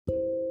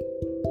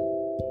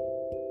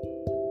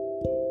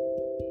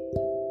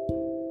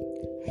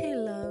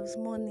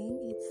Good morning,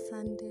 it's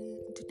Sunday.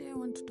 Today I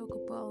want to talk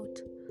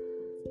about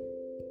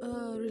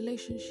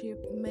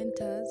relationship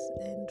mentors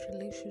and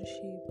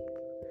relationship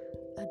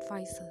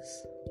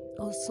advisors.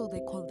 Also,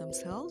 they call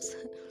themselves.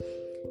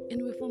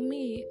 Anyway, for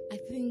me, I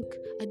think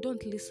I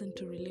don't listen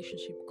to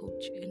relationship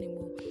coach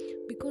anymore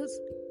because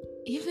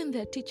even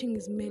their teaching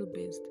is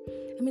male-based.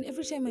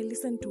 Every time I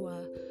listen to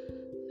a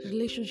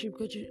relationship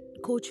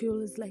coach, he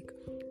always like,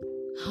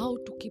 how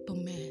to keep a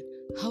man,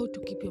 how to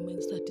keep your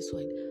man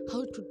satisfied,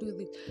 how to do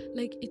this.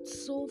 Like,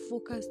 it's so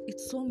focused,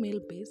 it's so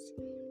male-based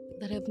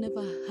that I've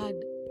never had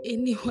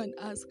anyone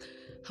ask,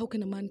 how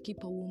can a man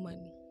keep a woman?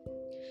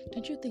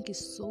 Don't you think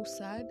it's so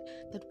sad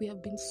that we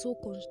have been so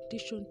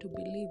conditioned to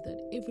believe that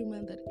every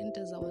man that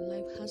enters our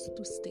life has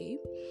to stay,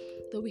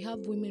 that we have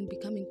women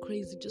becoming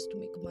crazy just to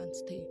make a man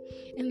stay?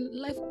 And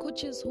life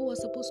coaches who are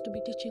supposed to be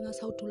teaching us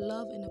how to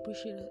love and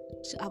appreciate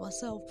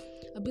ourselves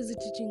are busy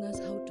teaching us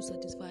how to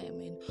satisfy a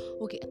man.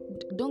 Okay,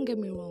 don't get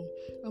me wrong.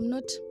 I'm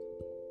not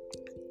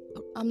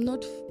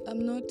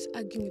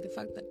arguing with the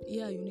fact that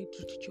you need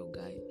to teach your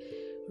guy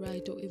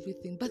right or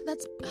everything, but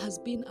that has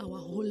been our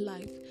whole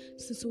life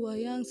since we were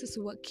young. Since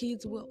we were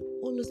kids, we're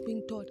always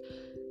being taught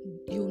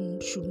you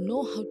should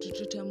know how to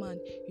treat a man,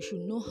 you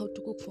should know how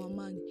to cook for a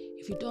man.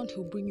 If you don't,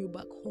 he'll bring you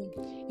back home.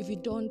 If you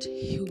don't,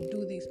 he'll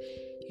do this.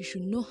 You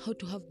should know how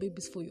to have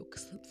babies for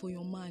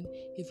your man.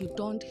 If you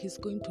don't, he's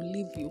going to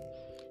leave you.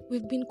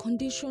 We've been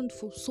conditioned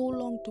for so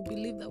long to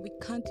believe that we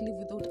can't live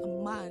without a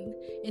man,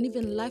 and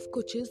even life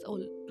coaches or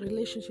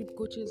relationship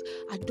coaches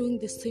are doing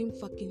the same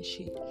fucking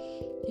shit.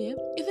 Yeah,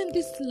 even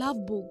these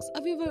love books.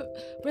 Have you ever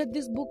read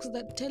these books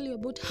that tell you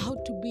about how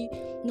to be,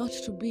 not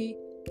to be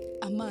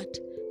a mat?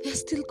 They're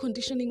still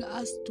conditioning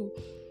us to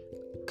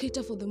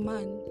cater for the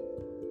man.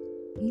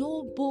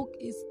 No book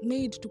is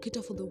made to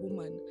cater for the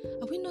woman.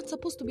 Are we not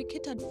supposed to be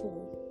catered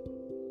for?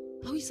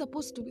 Are we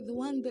supposed to be the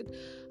one that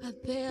are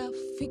there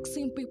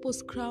fixing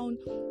people's crown,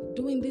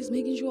 doing this,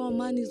 making sure our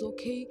man is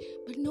okay?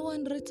 But no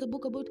one writes a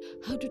book about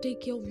how to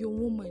take care of your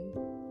woman.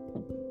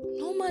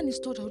 No man is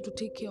taught how to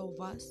take care of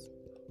us.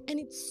 And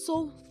it's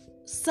so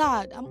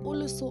sad. I'm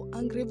always so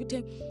angry every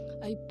time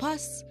I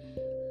pass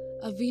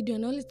a video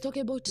and always talk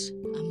about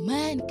a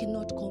man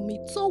cannot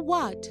commit. So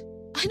what?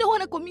 I don't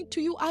want to commit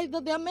to you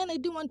either. There are men I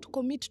didn't want to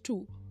commit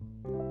to.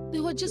 They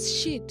were just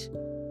shit.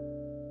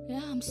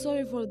 Yeah, I'm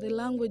sorry for the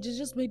language. It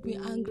just made me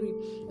angry.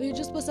 When you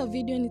just post a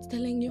video and it's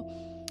telling you,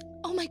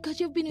 oh my God,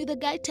 you've been with a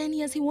guy 10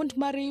 years, he won't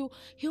marry you.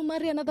 He'll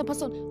marry another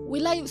person.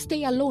 Will I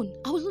stay alone?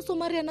 I will also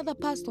marry another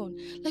person.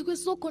 Like, we're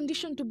so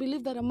conditioned to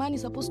believe that a man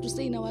is supposed to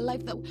stay in our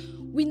life that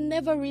we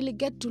never really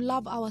get to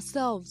love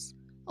ourselves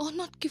or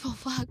not give a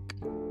fuck.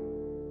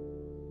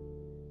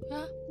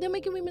 Yeah? They're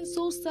making women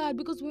so sad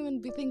because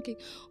women be thinking,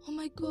 oh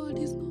my God,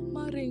 he's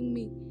not marrying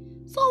me.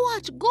 So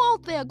what? Go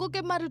out there, go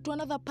get married to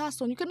another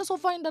person. You can also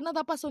find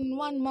another person in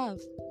 1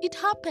 month. It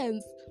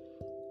happens.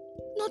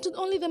 Not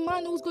only the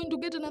man who's going to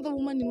get another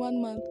woman in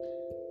 1 month.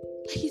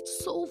 Like,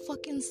 it's so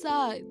fucking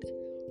sad.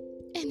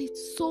 And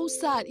it's so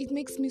sad. It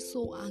makes me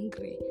so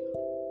angry.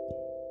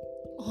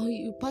 Oh,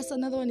 you pass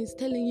another one is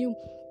telling you,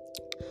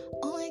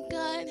 oh my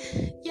God,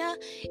 yeah,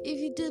 if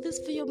you do this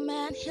for your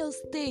man, he'll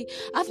stay.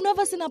 I've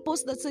never seen a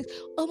post that says,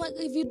 oh my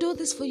God, if you do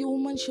this for your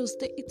woman, she'll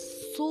stay.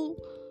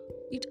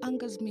 It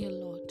angers me a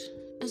lot.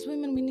 As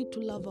women, we need to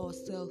love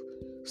ourselves.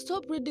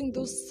 Stop reading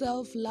those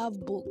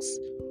self-love books.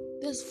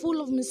 They're full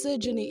of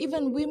misogyny.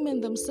 Even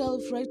women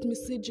themselves write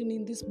misogyny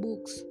in these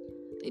books.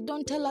 They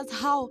don't tell us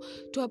how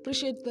to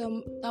appreciate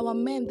our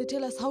men. They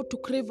tell us how to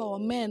crave our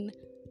men.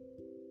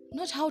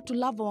 Not how to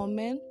love our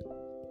men.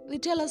 They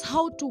tell us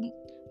how to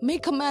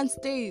make a man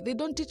stay. They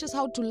don't teach us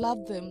how to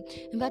love them.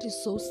 And that is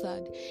so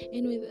sad.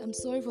 Anyway, I'm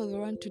sorry for the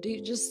rant today.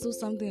 It just saw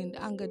something and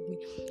angered me.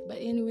 But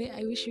anyway,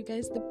 I wish you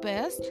guys the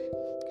best.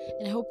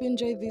 And I hope you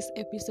enjoyed this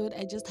episode.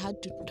 I just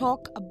had to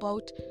talk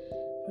about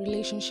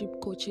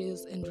relationship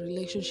coaches and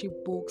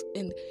relationship books.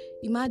 And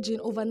imagine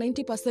over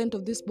 90%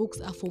 of these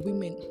books are for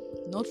women,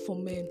 not for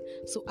men.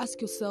 So ask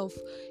yourself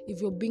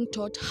if you're being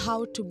taught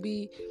how to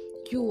be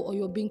you, or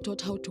you're being taught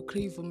how to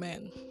crave a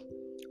man,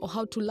 or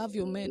how to love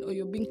your man, or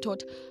you're being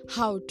taught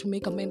how to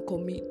make a man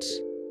commit.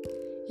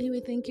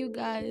 Anyway, thank you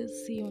guys.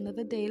 See you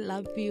another day.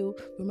 Love you.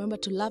 Remember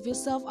to love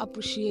yourself,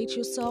 appreciate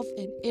yourself,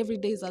 and every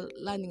day is a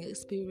learning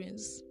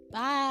experience.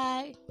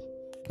 Bye.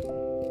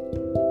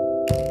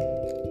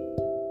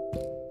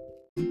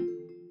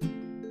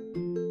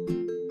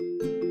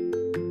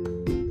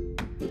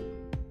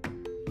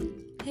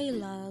 Hey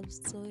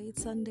loves, so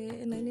it's Sunday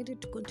and I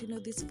needed to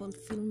continue this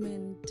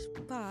fulfillment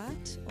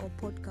part or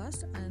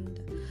podcast, and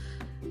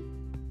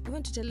I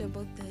want to tell you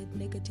about the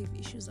negative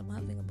issues I'm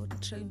having about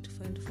trying to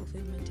find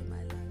fulfillment in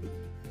my life.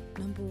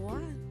 Number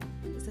one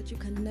is that you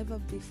can never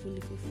be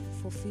fully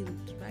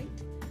fulfilled, right?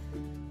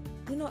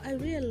 I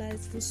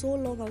realized for so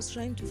long I was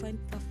trying to find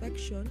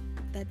perfection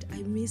that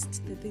I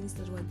missed the things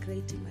that were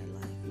great in my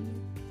life.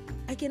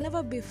 I can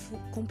never be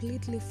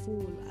completely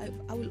full.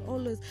 I will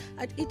always,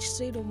 at each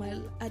stage of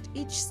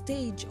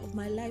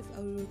my life, I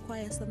will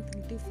require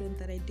something different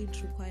that I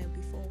didn't require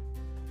before.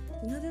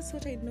 That's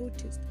what I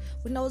noticed.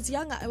 When I was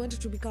younger, I wanted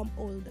to become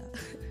older.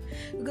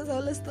 because I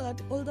always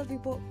thought older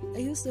people, I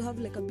used to have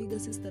like a bigger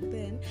sister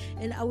then,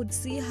 and I would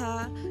see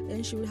her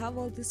and she would have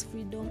all this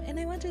freedom, and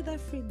I wanted that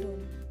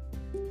freedom.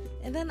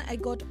 And then I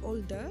got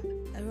older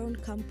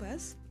around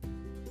campus,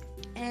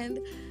 and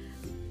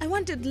I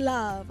wanted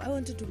love. I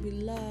wanted to be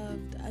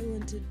loved. I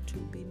wanted to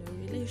be in a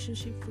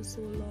relationship for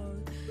so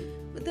long.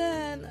 But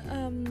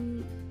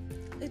then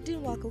it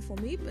didn't work out for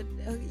me. But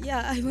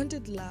I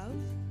wanted love.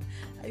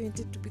 I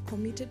wanted to be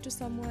committed to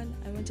someone.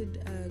 I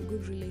wanted a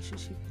good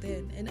relationship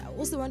then. And I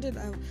also wanted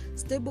a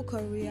stable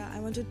career. I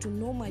wanted to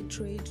know my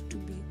trade, to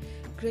be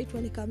great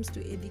when it comes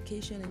to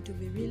education, and to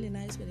be really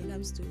nice when it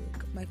comes to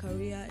my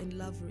career and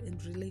love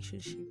and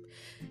relationship.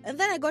 And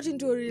then I got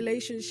into a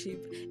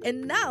relationship,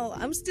 and now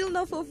I'm still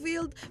not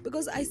fulfilled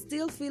because I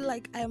still feel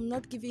like I am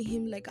not giving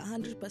him like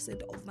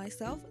 100% of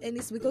myself, and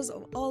it's because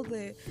of all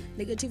the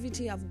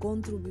negativity I've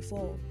gone through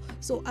before.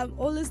 So I'm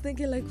always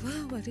thinking like,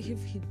 wow, what if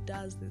he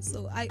does this?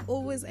 So I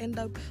always end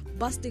up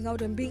busting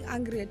out and being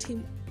angry at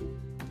him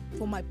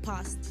for my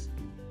past.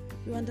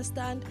 You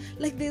understand?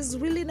 Like, there's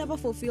really never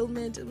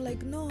fulfillment. I'm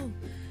like, no,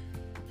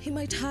 he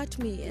might hurt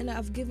me, and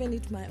I've given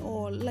it my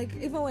all. Like,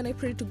 even when I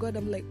pray to God,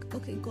 I'm like,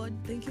 okay, God,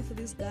 thank you for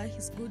this guy,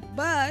 he's good,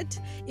 but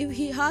if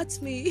he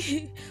hurts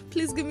me,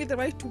 please give me the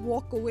right to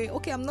walk away.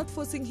 Okay, I'm not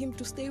forcing him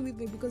to stay with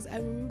me, because I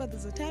remember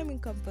there's a time in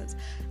campus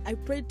I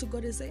prayed to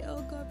God and say,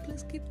 oh God,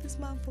 please keep this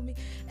man for me,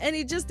 and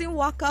it just didn't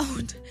work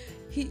out.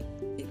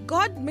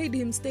 God made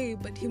him stay,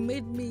 but he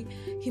didn't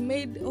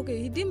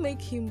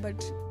make him,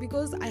 but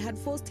because I had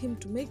forced him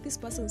to make this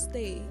person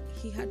stay,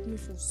 he had me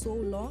for so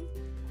long.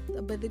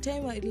 By the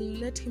time I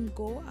let him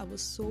go, I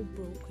was so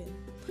broken.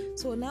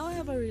 So now I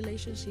have a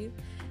relationship,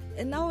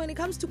 and now when it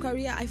comes to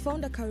career, I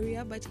found a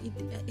career, but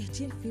it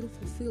didn't feel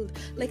fulfilled.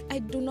 Like, I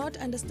do not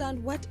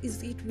understand what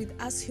is it with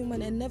us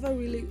human, and never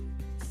really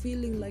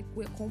feeling like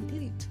we're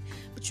complete.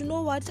 But you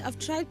know what? I've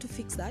tried to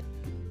fix that.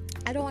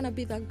 I don't want to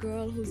be that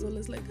girl who's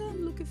always like, oh,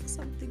 I'm looking for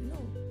something.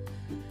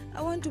 No.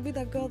 I want to be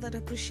that girl that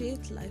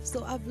appreciates life.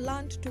 So I've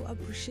learned to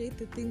appreciate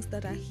the things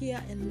that are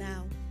here and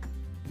now.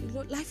 You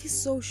know, life is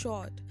so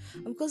short.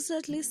 I'm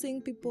constantly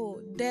seeing people,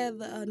 death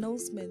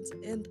announcements,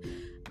 and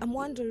I'm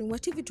wondering,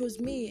 what if it was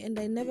me and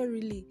I never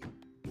really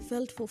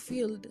felt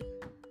fulfilled?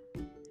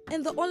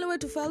 And the only way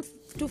to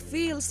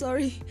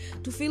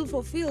feel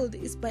fulfilled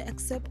is by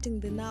accepting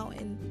the now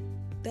and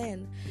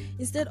then,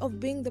 instead of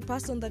being the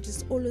person that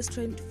is always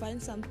trying to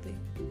find something.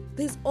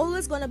 There's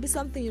always going to be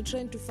something you're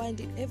trying to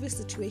find in every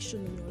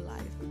situation in your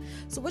life.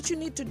 So what you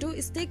need to do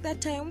is take that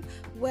time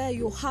where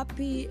you're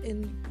happy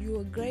and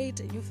you're great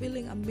and you're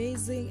feeling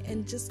amazing,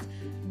 and just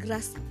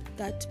grasp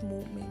that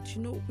moment.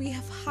 You know, we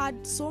have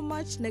had so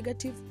much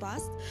negative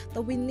past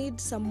that we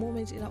need some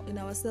moment in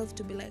ourselves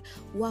to be like,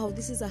 wow,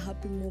 this is a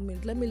happy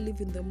moment. Let me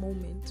live in the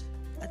moment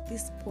at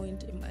this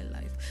point in my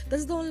life.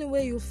 That's the only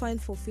way you'll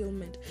find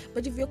fulfillment.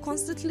 But if you're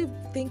constantly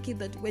thinking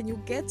that when you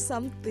get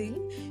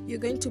something you're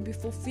going to be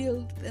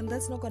fulfilled, then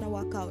that's not going to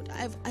work out.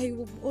 I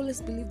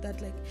always believe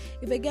that, like,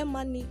 if I get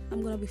money,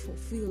 I'm going to be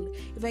fulfilled.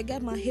 If I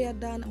get my hair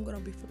done, I'm going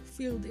to be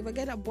fulfilled. If I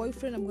get a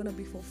boyfriend, I'm going to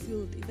be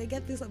fulfilled. If I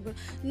get this,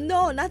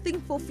 no,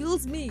 nothing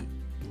fulfills me.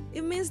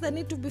 It means I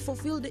need to be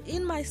fulfilled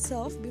in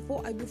myself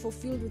before I be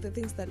fulfilled with the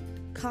things that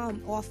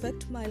come or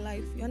affect my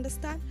life. You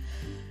understand?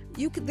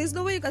 There's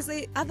no way you can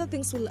say other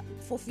things will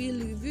fulfill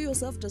you if you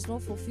yourself does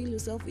not fulfill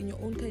yourself in your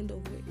own kind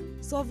of way.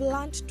 So I've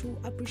learned to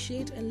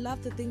appreciate and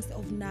love the things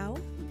of now,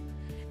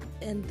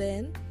 and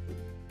then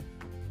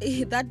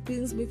that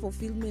brings me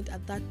fulfillment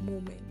at that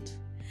moment.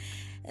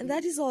 And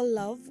that is all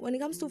love. When it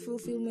comes to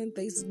fulfillment,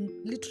 there is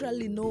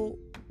literally no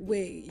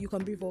way you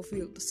can be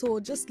fulfilled. So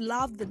just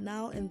love the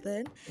now and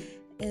then,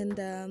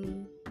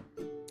 and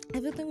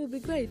everything will be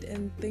great.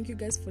 And thank you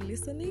guys for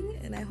listening,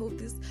 and I hope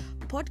this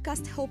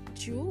podcast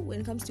helped you when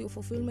it comes to your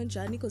fulfillment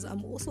journey, because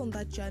I'm also on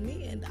that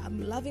journey and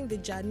I'm loving the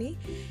journey.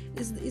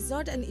 It's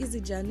not an easy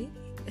journey.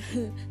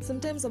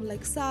 Sometimes I'm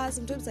like sad,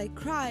 sometimes I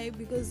cry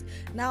because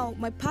now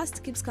my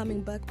past keeps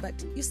coming back,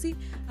 but you see,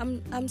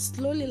 I'm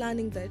slowly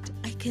learning that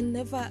I can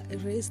never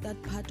erase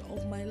that part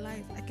of my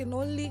life. I can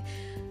only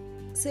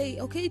say,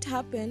 okay, it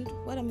happened.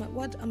 What am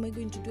I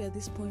going to do at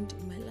this point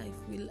in my life?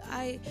 Will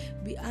I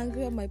be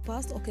angry at my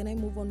past, or can I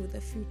move on with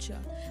the future?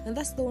 And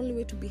that's the only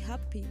way to be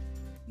happy.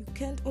 You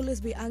can't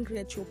always be angry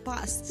at your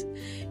past.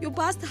 Your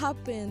past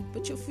happened,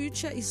 but your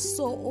future is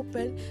so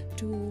open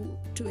to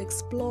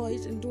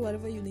exploit and do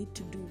whatever you need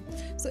to do.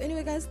 So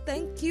anyway, guys,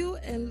 thank you,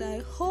 and I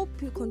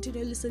hope you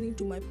continue listening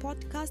to my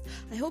podcast.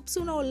 I hope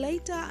sooner or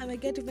later I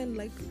might get even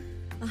like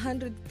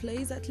 100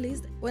 plays at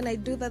least. When I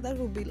do that, that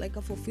will be like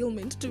a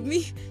fulfillment to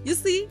me. You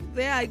see,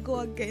 there I go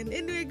again.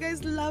 Anyway,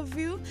 guys, love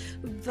you.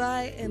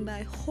 Bye, and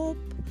I hope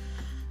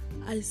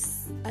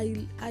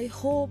I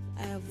hope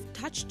I have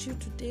touched you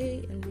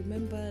today. And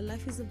remember,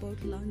 life is about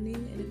learning,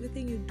 and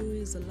everything you do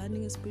is a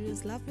learning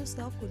experience. Love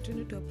yourself,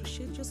 continue to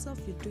appreciate yourself.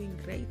 You're doing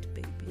great,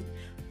 baby.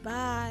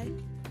 Bye.